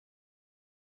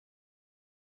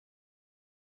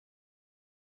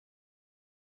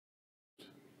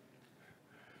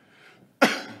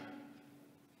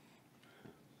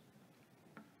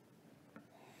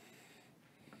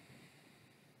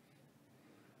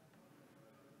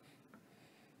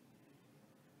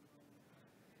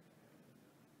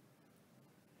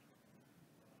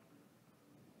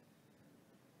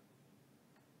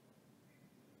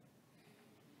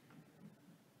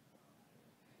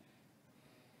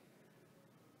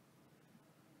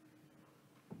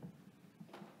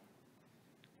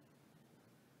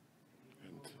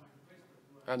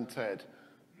And TED,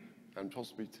 and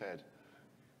possibly TED.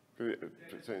 It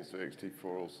pertains to ext4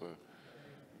 also.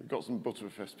 We've got some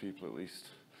Butterfest people at least.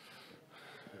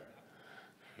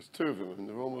 There's two of them, and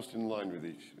they're almost in line with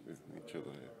each other here.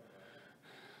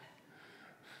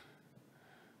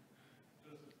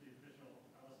 This is the official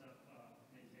LSF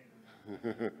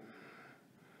maintainer.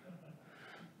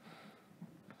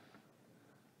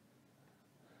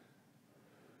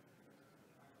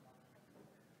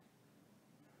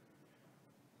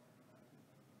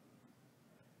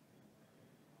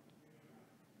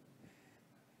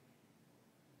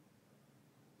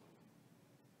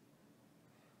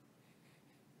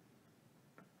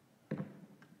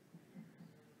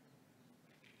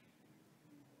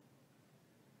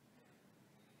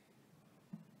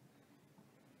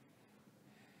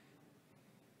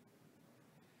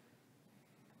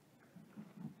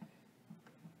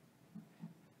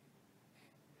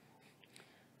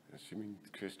 Assuming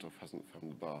Christoph hasn't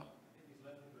found the bar. He's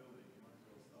left the building, you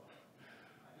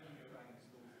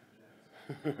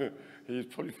might as well start. He's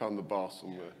probably found the bar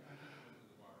somewhere.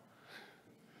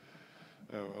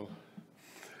 Oh well.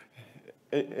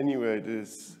 Anyway,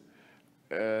 there's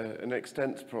a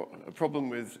problem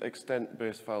with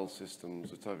extent-based file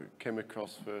systems that I came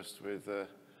across first with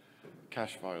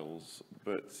cache files,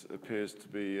 but appears to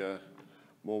be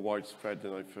more widespread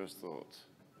than I first thought.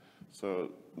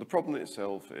 So the problem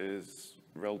itself is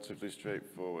relatively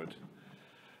straightforward.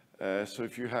 So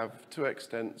if you have two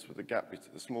extents with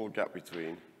a small gap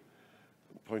between,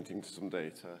 pointing to some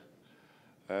data,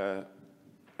 an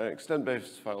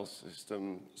extent-based file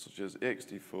system such as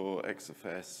ext4,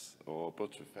 XFS, or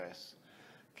Butterfest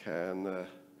can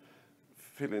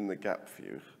fill in the gap for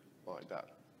you like that.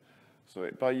 So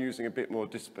by using a bit more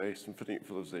disk space and filling it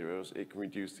full of zeros, it can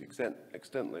reduce the extent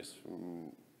list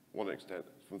from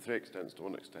 3 extents to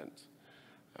 1 extent,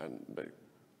 and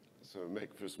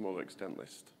make for a smaller extent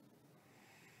list.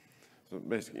 So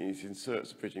basically, it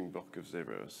inserts a bridging block of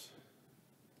zeros.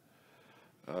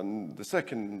 And the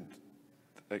second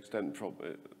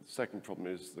problem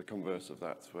is the converse of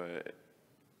that, where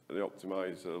the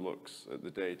optimizer looks at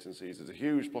the data and sees there's a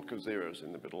huge block of zeros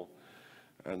in the middle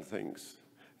and thinks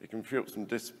it can free up some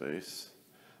disk space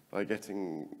by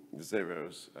getting the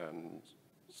zeros and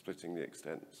splitting the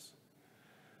extents.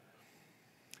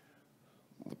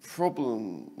 But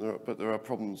there are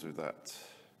problems with that.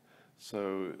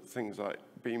 So things like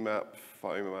bmap,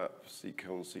 FIMAP,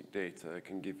 seek-home, seek data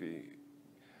can give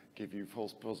you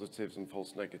false positives and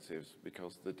false negatives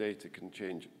because the data can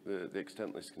change, the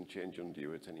extent list can change under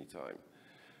you at any time.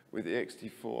 With the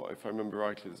ext4, if I remember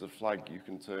rightly, there's a flag you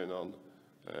can turn on,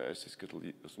 a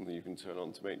sysctl or something you can turn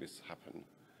on to make this happen.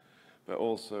 But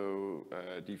also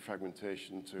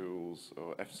defragmentation tools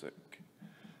or fsec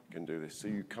can do this, so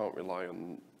you can't rely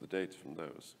on the data from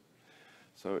those.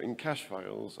 So in cache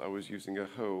files, I was using a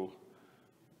hole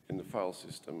in the file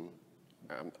system.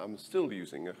 I'm still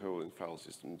using a hole in the file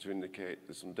system to indicate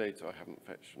there's some data I haven't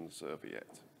fetched from the server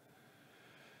yet.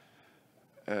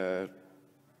 I've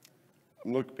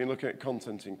been looking at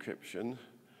content encryption,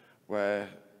 where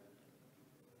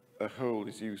a hole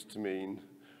is used to mean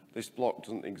this block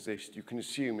doesn't exist. You can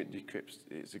assume it decrypts,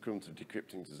 it's equivalent to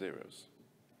decrypting to zeros.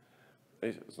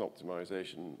 It's an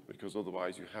optimization because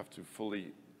otherwise you have to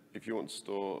fully, if you want to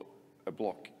store a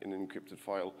block in an encrypted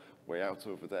file way out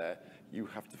over there, you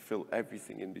have to fill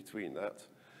everything in between that.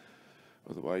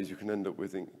 Otherwise you can end up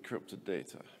with corrupted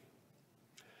data.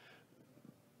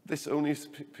 This only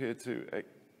appeared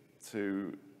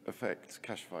to affect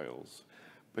cache files,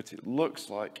 but it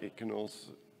looks like it can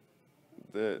also,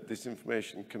 this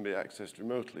information can be accessed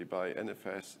remotely by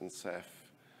NFS and Ceph,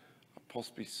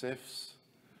 possibly CIFS.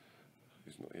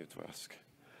 Who's not here to ask.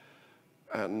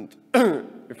 And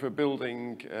if we're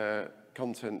building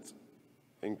content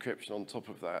encryption on top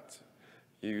of that,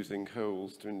 using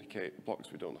holes to indicate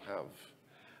blocks we don't have,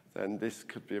 then this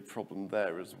could be a problem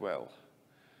there as well.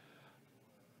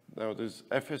 Now there's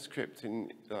fscript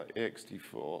in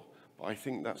ext4, but I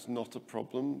think that's not a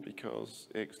problem because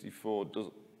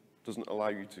ext4 doesn't allow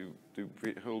you to do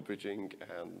hole bridging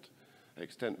and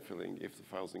extent filling if the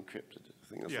file's encrypted. I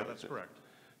think that's correct.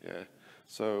 Yeah.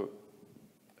 So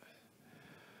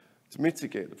to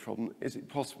mitigate the problem, is it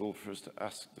possible for us to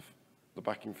ask the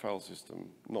backing file system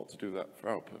not to do that for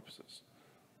our purposes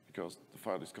because the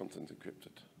file is content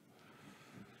encrypted?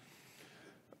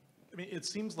 I mean, it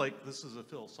seems like this is a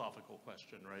philosophical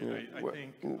question, right? Yeah. I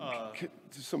think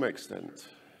to some extent,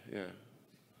 yeah.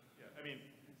 Yeah, I mean,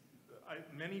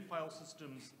 many file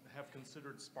systems have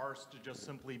considered sparse to just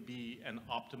simply be an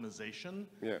optimization.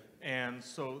 Yeah. And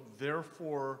so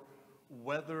therefore,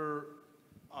 whether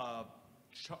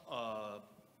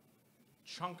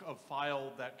chunk of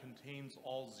file that contains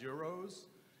all zeros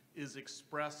is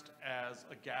expressed as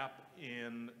a gap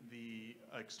in the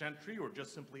extent tree, or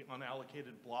just simply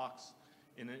unallocated blocks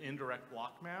in an indirect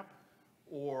block map,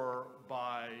 or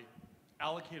by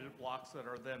allocated blocks that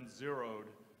are then zeroed,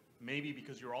 maybe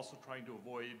because you're also trying to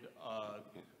avoid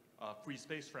free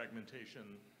space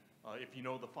fragmentation, if you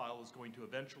know the file is going to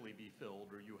eventually be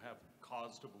filled, or you have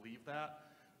cause to believe that.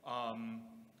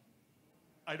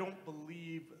 I don't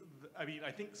believe, I mean,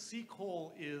 I think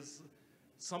seek-hole is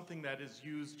something that is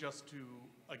used just to,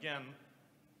 again,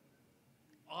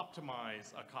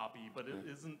 optimize a copy, but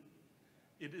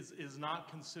it is not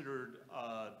considered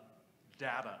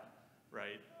data,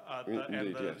 right?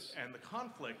 Indeed, yes. And the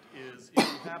conflict is if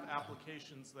you have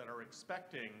applications that are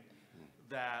expecting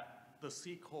that the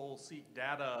seek-hole, seek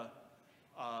data,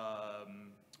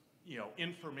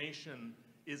 information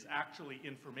is actually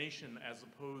information as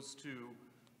opposed to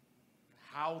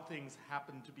how things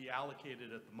happen to be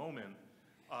allocated at the moment,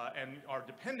 and are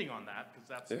depending on that, because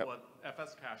that's what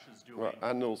FS cache is doing. Well,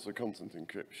 and also content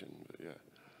encryption, but yeah.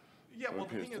 Yeah, well,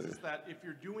 the thing is that if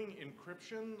you're doing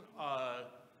encryption,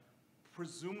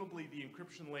 presumably the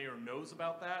encryption layer knows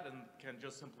about that and can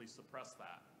just simply suppress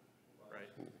that, right?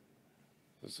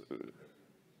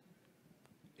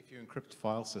 If you encrypt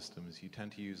file systems, you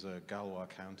tend to use a Galois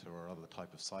counter or other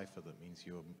type of cipher that means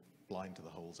you're blind to the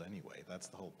holes anyway. That's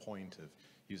the whole point of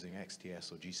using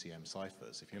XTS or GCM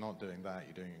ciphers. If you're not doing that,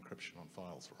 you're doing encryption on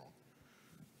files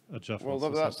wrong. Jeff, well,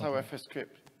 that's how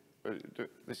FS-Script,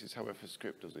 this is how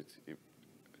FS-Script does it.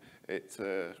 It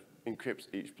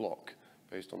encrypts each block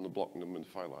based on the block number and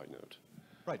file inode.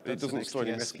 Right, it doesn't store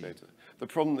any metadata. The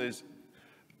problem is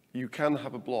you can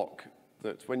have a block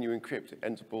that when you encrypt, it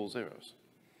ends up all zeros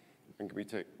and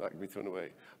that can be thrown away.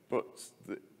 But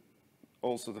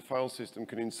also the file system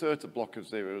can insert a block of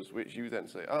zeros, which you then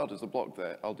say, there's a block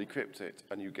there, I'll decrypt it,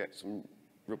 and you get some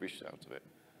rubbish out of it.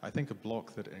 I think a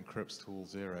block that encrypts to all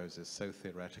zeros is so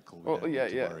theoretical we don't need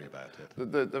to worry about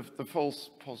it. The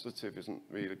false positive isn't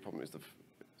really a problem. It's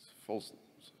false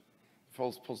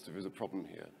positive is a problem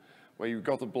here, where you've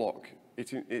got a block,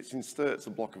 it inserts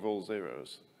a block of all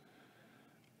zeros.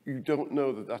 You don't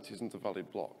know that that isn't a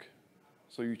valid block.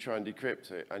 So you try and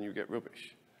decrypt it, and you get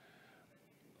rubbish.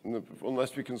 And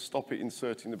unless we can stop it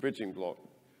inserting the bridging block.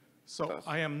 So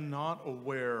I am not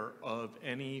aware of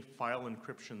any file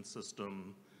encryption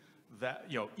system that,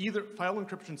 either file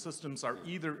encryption systems are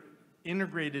either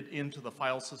integrated into the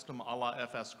file system a la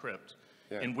FS-Script,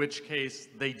 in which case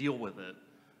they deal with it,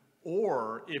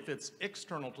 or if it's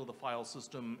external to the file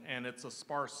system and it's a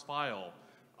sparse file,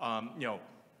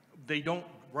 they don't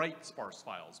write sparse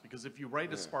files, because if you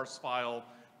write a sparse file,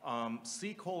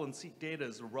 seek-hole and seek data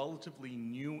is a relatively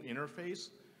new interface.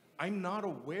 I'm not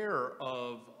aware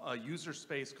of a user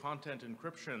space content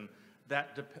encryption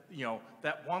that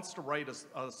that wants to write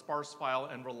a sparse file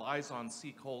and relies on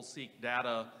seek-hole, seek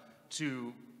data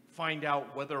to find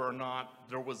out whether or not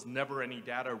there was never any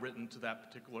data written to that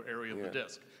particular area of the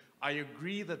disk. I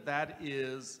agree that that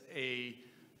is a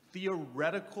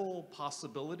theoretical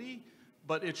possibility,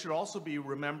 but it should also be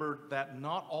remembered that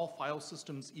not all file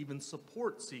systems even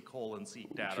support seek-hole and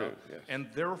seek data. True, yes. And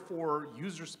therefore,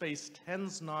 user space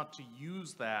tends not to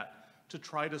use that to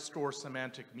try to store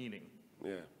semantic meaning.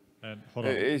 Yeah. And hold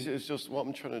on. It's just what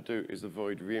I'm trying to do is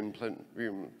avoid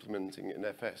re-implementing an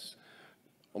FS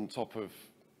on top of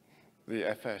the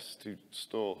FS to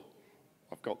store,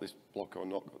 I've got this block or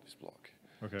not got this block.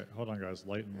 Okay, hold on, guys.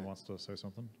 Leighton wants to say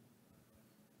something.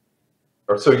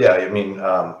 So yeah, I mean,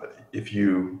 if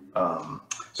you,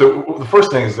 so the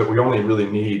first thing is that we only really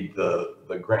need the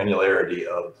granularity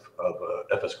of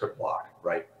a FS-Script block,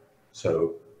 right?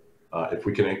 So if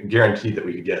we can guarantee that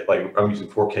we could get, like I'm using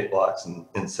 4K blocks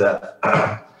in Ceph,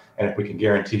 and if we can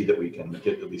guarantee that we can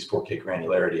get at least 4K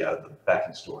granularity out of the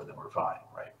backing store, then we're fine,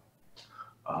 right?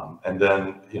 And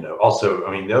then, also,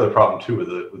 I mean, the other problem too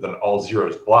with an all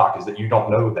zeros block is that you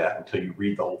don't know that until you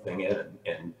read the whole thing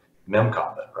in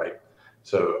memcomp it, right?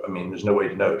 So, I mean, there's no way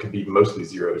to know. It could be mostly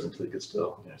zeros until it gets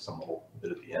to some little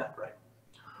bit at the end, right?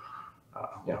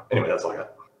 Anyway, that's all I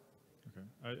got.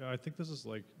 Okay, I think this is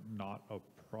like not a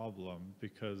problem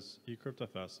because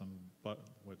eCryptFS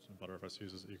which Btrfs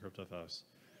uses eCryptFS,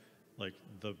 like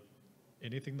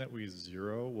anything that we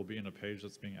zero will be in a page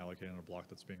that's being allocated in a block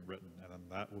that's being written, and then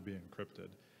that will be encrypted.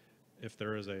 If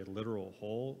there is a literal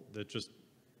hole,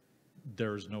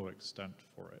 there's no extent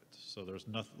for it. So there's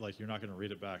nothing, like you're not going to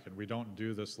read it back, and we don't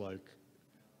do this like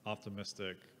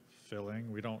optimistic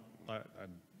filling. We don't,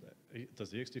 does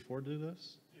the ext4 do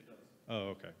this? It does. Oh,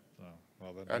 okay. Oh,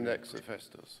 well then. And XFS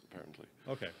does, apparently.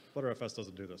 Okay, Btrfs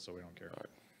doesn't do this, so we don't care. Right.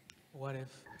 What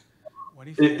if What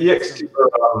if you had ext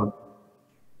some,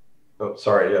 oh,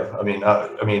 sorry, yeah. I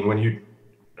mean, when you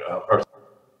are,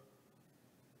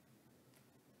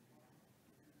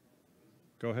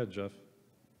 Go ahead, Jeff.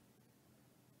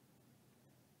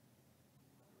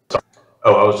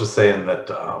 oh, I was just saying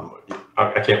that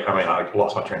I can't. I mean, I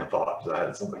lost my train of thought because I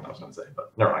had something I was going to say,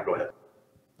 but never mind. Go ahead.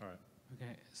 All right.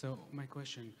 okay, so my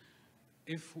question,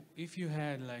 if you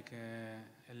had like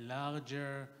a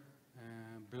larger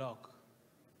block,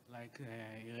 like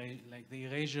the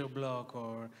erasure block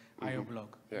or IO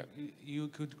block, Yeah. you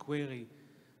could query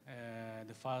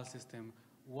the file system.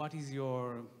 What is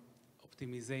your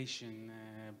optimization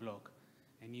block?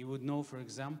 And you would know, for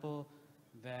example,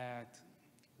 that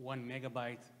 1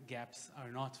 megabyte gaps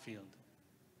are not filled,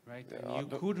 right? Yeah,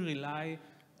 and you could rely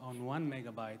on 1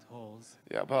 megabyte holes.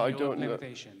 Yeah, but I in your don't know.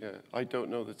 implementation. Yeah, I don't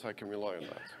know that I can rely on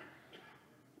that.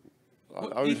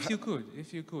 Well, I would if you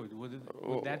could, would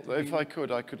that if be... I could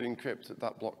encrypt at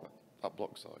that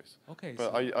block size. Okay,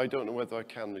 But so, I don't know whether I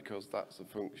can because that's a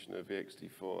function of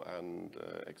ext4 and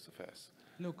XFS.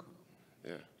 look,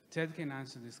 Yeah. Ted can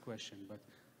answer this question, but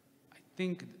I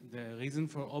think the reason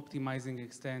for optimizing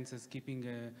extents is keeping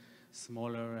a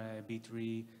smaller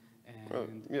B3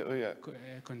 and Yeah.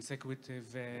 consecutive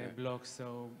blocks.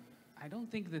 So I don't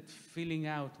think that filling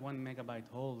out 1 megabyte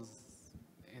holes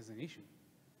is an issue.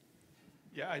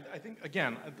 Yeah, I think,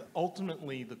 again,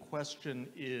 ultimately the question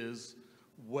is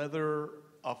whether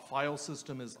a file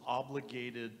system is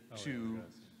obligated to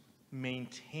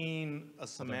maintain a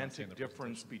semantic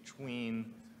difference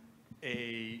between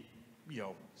a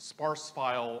sparse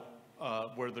file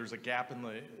where there's a gap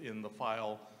in the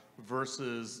file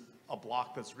versus a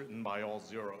block that's written by all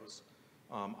zeros.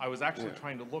 I was actually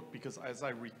trying to look because as I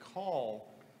recall,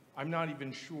 I'm not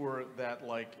even sure that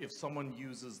like if someone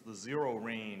uses the zero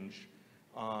range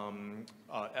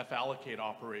fallocate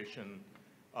operation,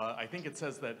 I think it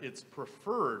says that it's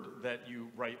preferred that you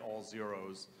write all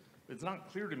zeros. It's not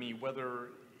clear to me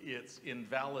whether it's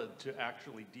invalid to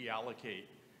actually deallocate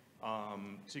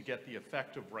to get the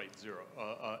effect of write zero,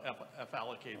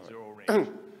 fallocate zero range.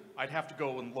 I'd have to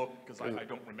go and look because I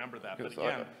don't remember that. But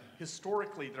again,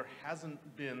 historically, there hasn't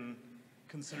been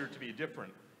considered to be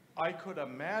different. I could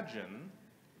imagine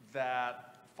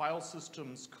that file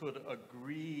systems could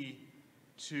agree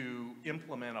to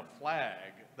implement a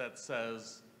flag that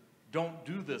says, don't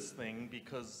do this thing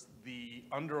because the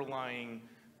underlying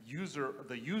user,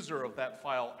 the user of that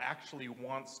file actually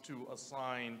wants to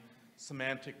assign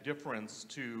semantic difference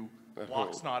to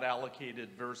blocks not allocated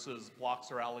versus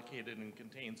blocks are allocated and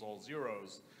contains all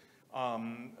zeros.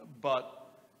 But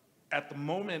at the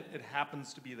moment, it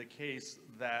happens to be the case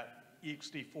that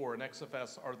ext4 and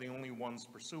XFS are the only ones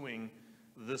pursuing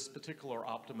this particular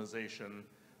optimization.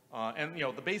 And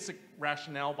the basic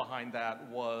rationale behind that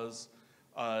was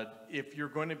if you're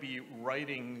going to be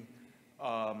writing,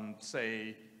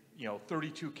 say,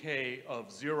 32K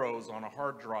of zeros on a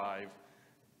hard drive,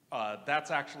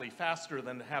 that's actually faster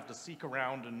than to have to seek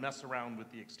around and mess around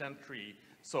with the extent tree.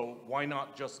 So why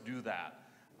not just do that?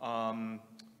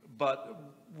 But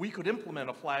we could implement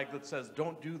a flag that says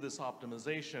don't do this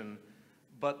optimization,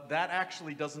 but that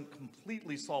actually doesn't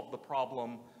completely solve the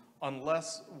problem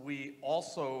unless we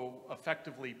also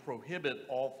effectively prohibit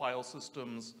all file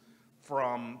systems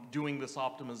from doing this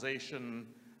optimization,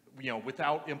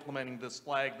 without implementing this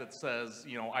flag that says,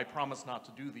 I promise not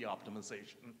to do the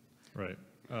optimization. Right.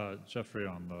 Jeffrey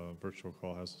on the virtual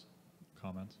call has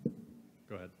comments.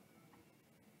 Go ahead.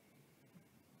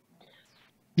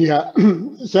 Yeah.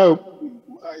 So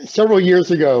several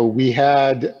years ago, we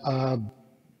had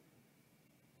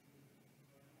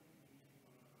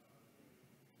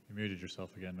You muted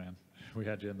yourself again, man. We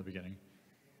had you in the beginning.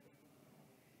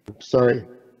 sorry.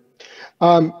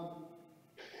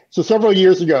 So several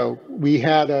years ago, we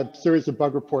had a series of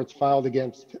bug reports filed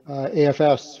against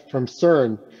AFS from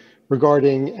CERN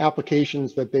regarding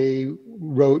applications that they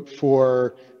wrote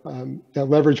for that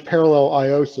leverage parallel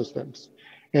I/O systems.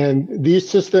 And these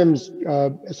systems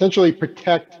essentially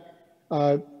protect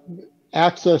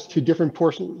access to different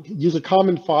portions, use a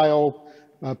common file,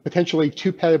 potentially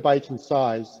 2 petabytes in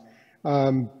size,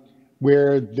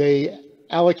 where they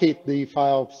allocate the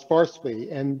file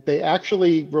sparsely, and they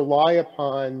actually rely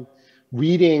upon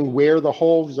reading where the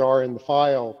holes are in the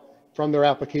file from their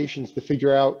applications to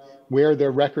figure out where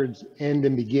their records end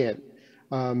and begin.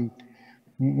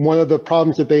 One of the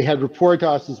problems that they had reported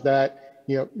to us is that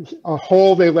a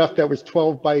hole they left that was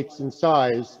 12 bytes in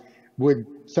size would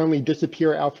suddenly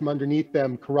disappear out from underneath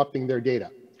them, corrupting their data.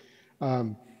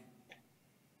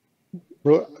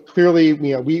 Clearly,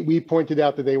 we pointed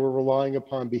out that they were relying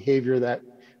upon behavior that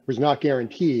was not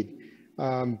guaranteed.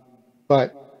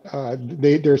 But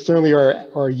there certainly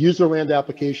are user land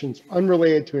applications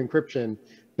unrelated to encryption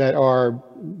that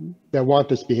want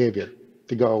this behavior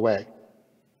to go away.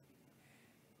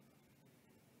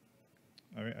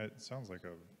 I mean, it sounds like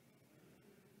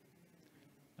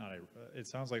it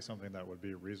sounds like something that would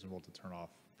be reasonable to turn off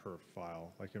per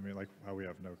file. Like, I mean, like how we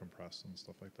have no compress and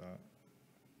stuff like that.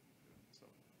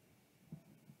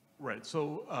 Right,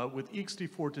 so with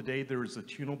ext4 today, there is a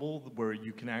tunable where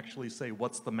you can actually say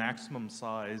what's the maximum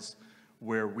size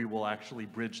where we will actually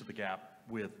bridge the gap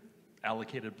with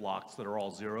allocated blocks that are all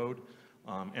zeroed.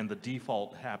 And the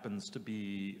default happens to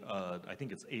be, I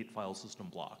think it's 8 file system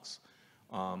blocks.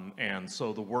 And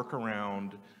so the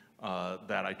workaround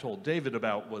that I told David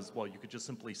about was, well, you could just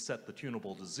simply set the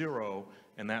tunable to 0,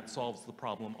 and that solves the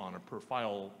problem on a per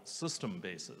file system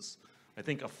basis. I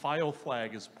think a file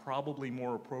flag is probably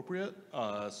more appropriate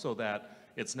so that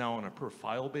it's now on a per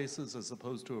file basis as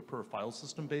opposed to a per file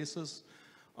system basis.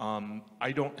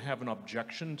 I don't have an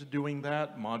objection to doing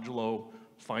that, modulo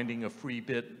finding a free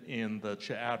bit in the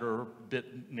chatter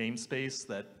bit namespace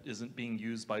that isn't being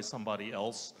used by somebody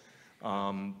else.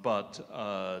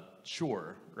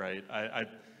 Sure, right?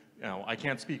 I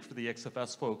can't speak for the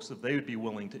XFS folks if they would be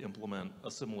willing to implement a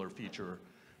similar feature.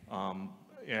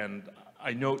 And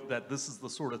I note that this is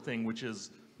the sort of thing which is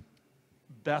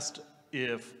best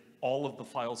if all of the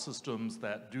file systems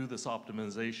that do this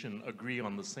optimization agree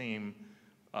on the same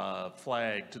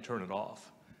flag to turn it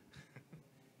off.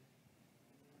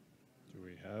 Do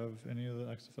we have any of the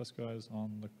XFS guys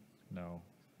on the, no,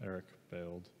 Eric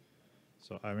bailed.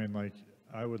 So, I mean, like,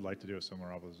 I would like to do a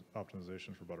similar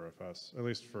optimization for ButterFS, at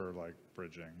least for like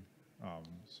bridging.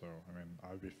 So, I mean,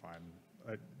 I would be fine,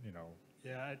 you know.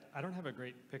 Yeah, I don't have a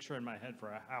great picture in my head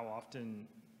for how often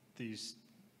these,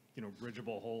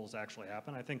 bridgeable holes actually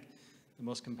happen. I think the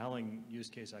most compelling use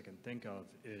case I can think of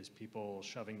is people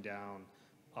shoving down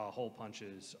hole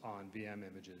punches on VM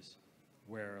images,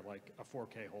 where like a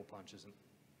 4K hole punch isn't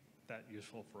that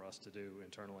useful for us to do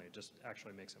internally. It just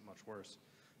actually makes it much worse.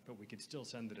 But we could still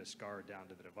send the discard down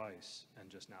to the device and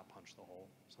just now punch the hole,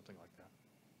 something like that.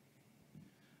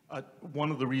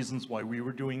 One of the reasons why we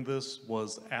were doing this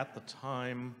was at the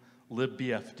time,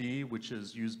 libbfd, which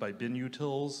is used by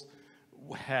binutils,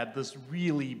 had this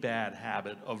really bad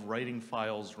habit of writing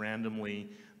files randomly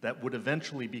that would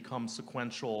eventually become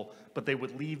sequential, but they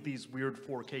would leave these weird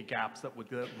 4K gaps that would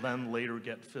then later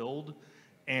get filled.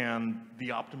 And the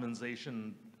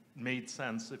optimization made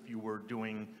sense if you were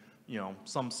doing,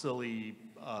 some silly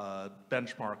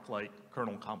benchmark like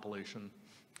kernel compilation.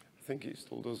 I think it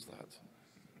still does that.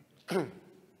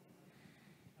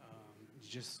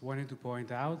 Just wanted to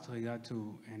point out regard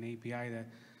to an API that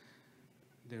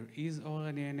there is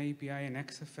already an API in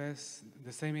XFS.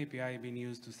 The same API being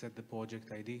used to set the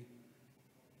project ID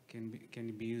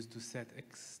can be used to set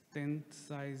extent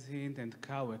size hint and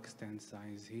cow extent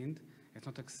size hint. It's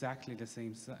not exactly the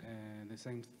same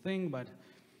thing, but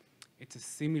it's a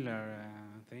similar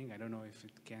thing. I don't know if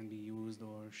it can be used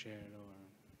or shared or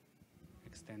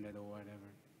extended or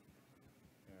whatever.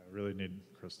 Yeah, I really need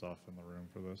Christoph in the room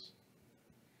for this.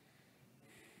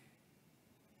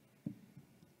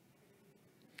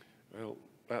 Well,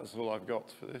 that's all I've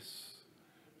got for this.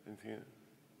 Anything else?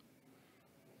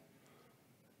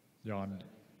 Jan.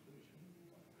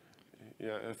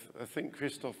 Yeah, I think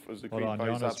Christoph was agreed Hold on,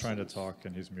 by his Jan is trying to absence. talk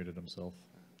and he's muted himself.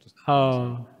 Just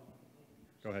Oh.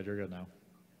 Go ahead, you're good now.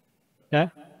 Yeah.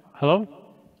 Hello.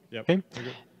 Yep. Okay. You're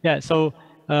good. Yeah. So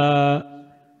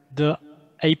the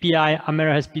API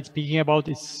Amer has been speaking about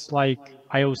is like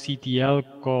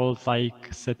IOCTL called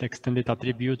like set extended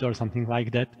attribute or something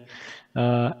like that.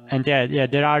 And yeah,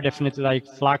 there are definitely like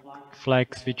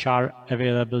flags which are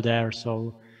available there.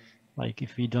 So like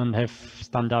if we don't have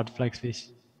standard flags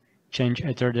with change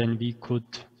ether, then we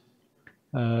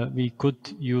could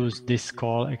use this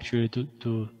call actually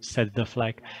to set the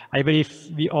flag. I believe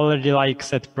we already like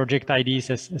set project IDs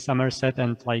as Amer said,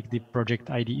 and like the project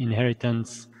ID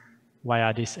inheritance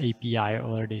via this API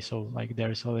already. So like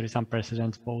there's already some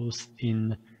precedent both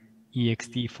in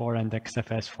ext4 and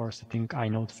XFS for setting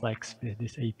inode flags with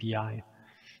this API.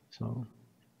 So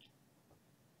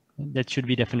that should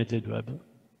be definitely doable.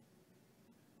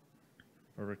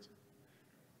 Perfect.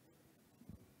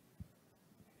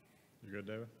 You good,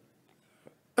 David?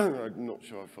 I'm not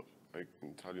sure I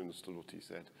entirely understood what he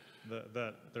said.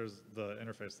 There's the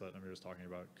interface that Amir was talking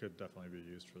about could definitely be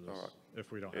used for this. All right.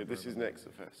 If we don't Yeah, have this is room.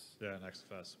 NextFS. Yeah,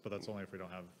 NextFS, but that's only if we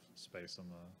don't have space on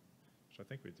the, which I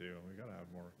think we do. We gotta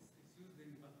have more.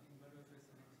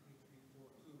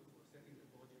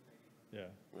 Yeah.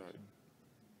 Right.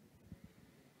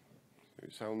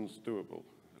 It sounds doable.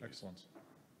 Excellent.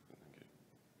 Okay.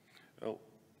 Well,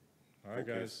 All right,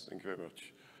 guys. Thank you very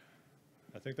much.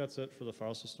 I think that's it for the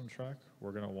file system track.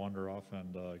 We're going to wander off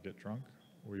and get drunk.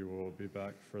 We will be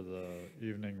back for the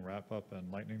evening wrap-up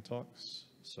and lightning talks.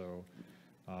 So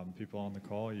people on the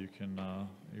call, you can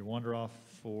you wander off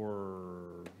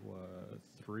for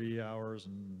 3 hours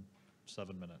and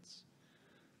 7 minutes.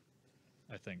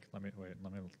 I think. Let me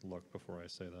look before I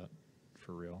say that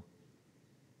for real.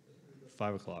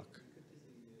 5 o'clock.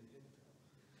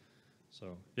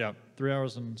 So yeah, 3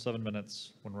 hours and 7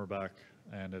 minutes when we're back,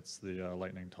 and it's the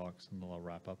lightning talks and the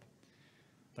wrap up.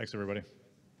 Thanks, everybody.